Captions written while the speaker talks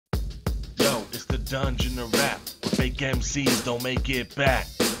dungeon of rap, where fake MCs don't make it back.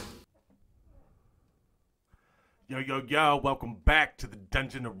 Yo, welcome back to the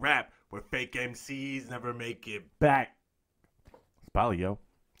dungeon of rap, where fake MCs never make it back. It's Paulie, yo.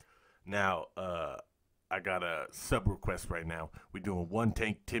 Now, I got a sub request right now. We're doing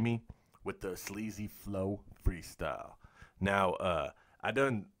Wuntayk Timmy with the Sleazy Flow freestyle. Now,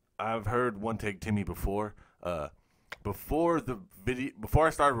 I've heard Wuntayk Timmy before. Before I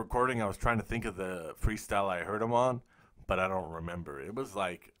started recording, I was trying to think of the freestyle I heard him on, but I don't remember. It was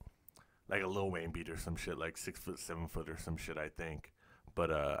like a Lil Wayne beat or some shit, like 6 foot, 7 foot or some shit, I think.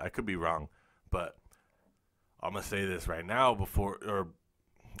 But I could be wrong. But I'm gonna say this right now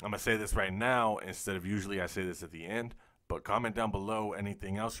instead of usually I say this at the end. But comment down below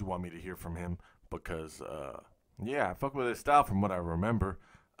anything else you want me to hear from him, because I fuck with his style from what I remember.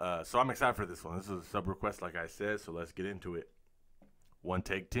 So I'm excited for this one. This is a sub request, like I said, so let's get into it.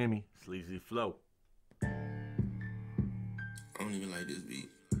 Wuntayk Timmy, Sleazy Flow. I don't even like this beat.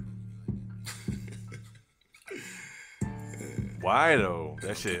 Why though?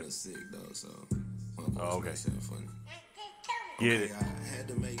 That shit. Sick though, so okay. Funny. Get it. I had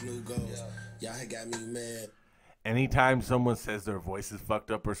to make new goals. Y'all had got me mad. Anytime someone says their voice is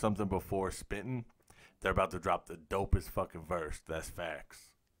fucked up or something before spitting, they're about to drop the dopest fucking verse. That's facts.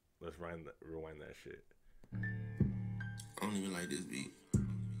 Let's rewind that shit. I don't even like this beat.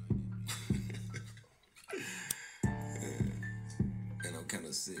 And I'm kind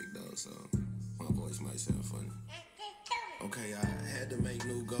of sick though, so my voice might sound funny. Okay, I had to make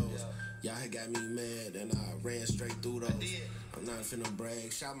new goals. Y'all had got me mad and I ran straight through those. I'm not finna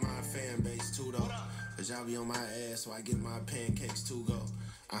brag, shot my fan base too though. Cause y'all be on my ass, so I get my pancakes to go.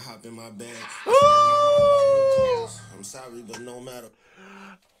 I hop in my bag. I'm sorry, but no matter.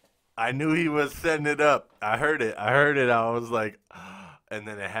 I knew he was setting it up. I heard it. I was like, and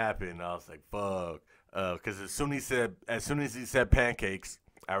then it happened. I was like, fuck. Because as soon as he said pancakes,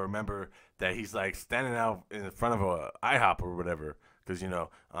 I remember that he's like standing out in front of a IHOP or whatever. Because,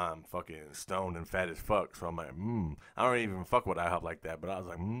 I'm fucking stoned and fat as fuck. So I'm like, I don't even fuck with IHOP like that. But I was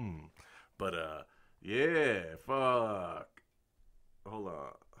like, But, yeah, fuck. Hold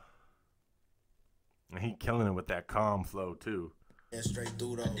on. And he killing it with that calm flow, too. And straight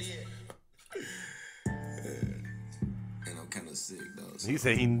through those. And I'm kind of sick though. So he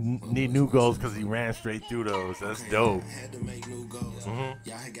said he need new goals because he ran straight through those. That's dope. Had to make new goals.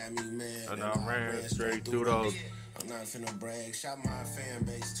 Y'all had got me mad. And I ran straight through those. I'm not finna brag. Shot my fan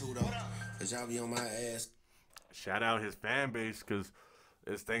base too though. Cause y'all be on my ass. Shout out his fan base, because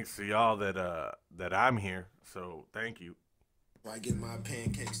it's thanks to y'all that I'm here. So thank you. I get my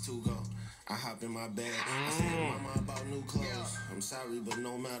pancakes to go. I hop in my bag. I said, Mama, about new clothes. I'm sorry, but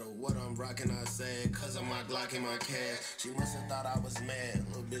no matter what I'm rocking, I said, cause of my Glock in my cash. She must have thought I was mad.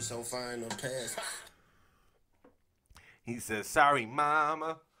 Little bitch so fine to pass. He said, sorry,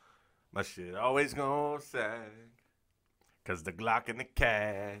 mama. My shit always gonna sag. Cause the Glock in the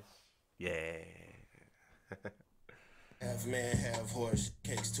cash. Yeah. Half man, half horse,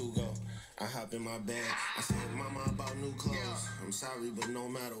 cakes to go. I hop in my bag. I said, Mama, about new clothes. I'm sorry, but no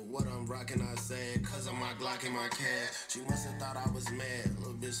matter what I'm rocking, I said, cause of my Glock in my cash. She must have thought I was mad.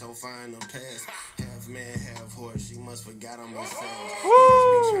 Little bitch so fine to pass. Half man, half horse. She must forgot I'm a sad. She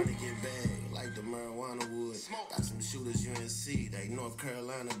must be trying to get bag like the marijuana would. Got some shooters you ain't see. They North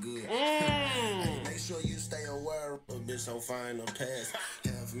Carolina good. Hey, make sure you stay aware. Little bitch so fine to pass.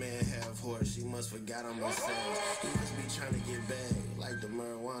 Half man, half horse. She must forgot I'm a sad. He must be trying to get bag like the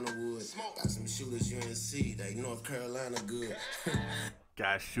marijuana would. Got some shooters you ain't see. They North Carolina good.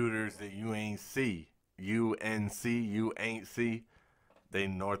 Got shooters that you ain't see. UNC, you ain't see. They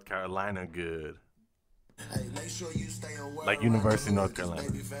North Carolina good. Hey, make sure you stay aware. Like University of North Carolina.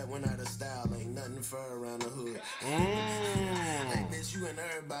 Baby fat went out of style. Ain't nothing fur around the hood. Hey, bitch, you in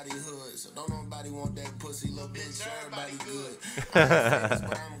everybody hood. So don't nobody want that pussy, little bitch. Everybody good. I'm famous,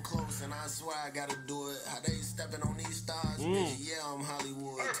 but I'm close, and I swear I gotta do it. How they stepping on these stars, bitch? Yeah, I'm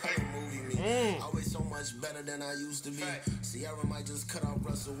Hollywood. Tell them movie me. Always so much better than I used to be. Sierra might just cut off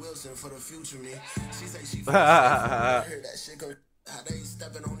Russell Wilson for the future me. She say she feels I heard that shit go. How they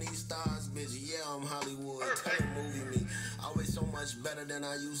stepping on these stars, bitch? Yeah, I'm Hollywood. Tell them movie me. Always so much better than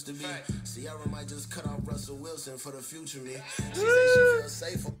I used to be. Sierra might just cut off Russell Wilson for the future me. She say she feels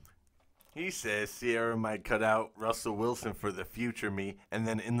safer. He says Sierra might cut out Russell Wilson for the future me. And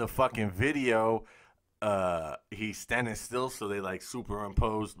then in the fucking video, he's standing still, so they like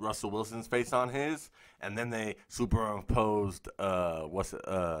superimposed Russell Wilson's face on his. And then they superimposed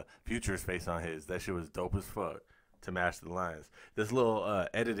Future's face on his. That shit was dope as fuck to match the lines. This little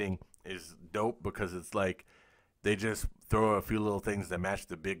editing is dope because it's like they just throw a few little things that match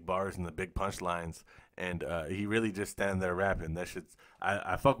the big bars and the big punchlines, and he really just stand there rapping. That shit's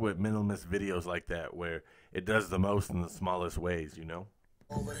I fuck with minimalist videos like that where it does the most in the smallest ways, you know.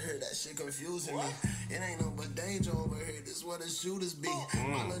 Over here, that shit confusing me. It ain't no but danger over here. This what the shooters be.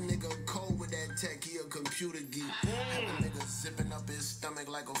 My little nigga cold with that tech, he a computer geek. Have a nigga zipping up his stomach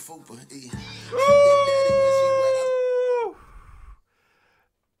like a fupa. Big daddy when she wet up.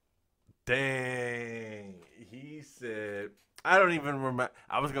 Dang, he said. I don't even remember.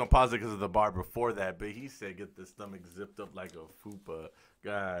 I was gonna pause it because of the bar before that, but he said, "Get the stomach zipped up like a fupa."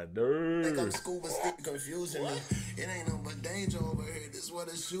 God damn. Think I'm scuba still confusing me. It ain't no but danger over here. This what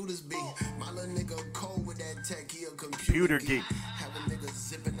the shooters be. My little nigga cold with that tech, he a computer geek. Have a nigga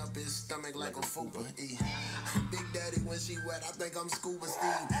zipping up his stomach like a fupa. Big daddy when she wet, I think I'm scuba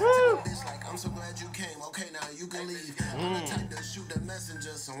Steve. Tell a bitch like, I'm so glad you came. Okay, now you can leave. I'm the type to shoot the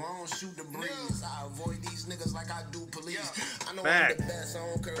messenger, so I don't shoot the breeze. I avoid these niggas like I do police. I know I'm the best, I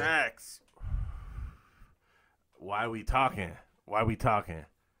don't care. Facts. Why we talking? Why we talking?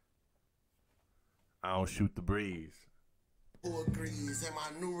 I don't shoot the breeze. Who agrees? And my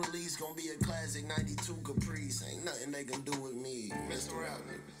new release gonna be a classic 92 Caprice. Ain't nothing they can do with me. Mess around,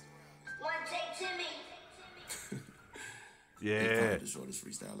 niggas. Wuntayk Timmy. Yeah. The shortest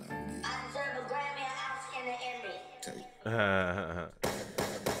freestyle I ever did. I deserve a Grammy, an Oscar, and an Emmy.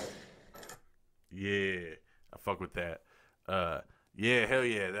 Yeah, I fuck with that. Yeah, hell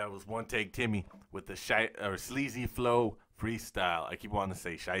yeah, that was Wuntayk Timmy with the sleazy flow freestyle. I keep wanting to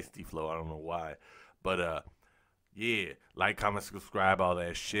say shiesty flow. I don't know why, but yeah, like, comment, subscribe, all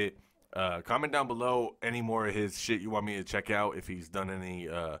that shit. Comment down below any more of his shit you want me to check out, if he's done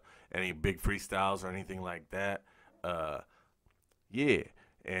any big freestyles or anything like that. Yeah,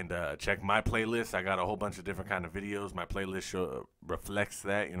 and check my playlist. I got a whole bunch of different kind of videos. My playlist reflects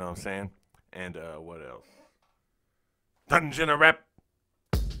that, you know what I'm saying? And what else? Dungeon of Rap.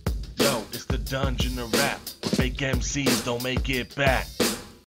 Yo, it's the Dungeon of Rap. Fake MCs don't make it back.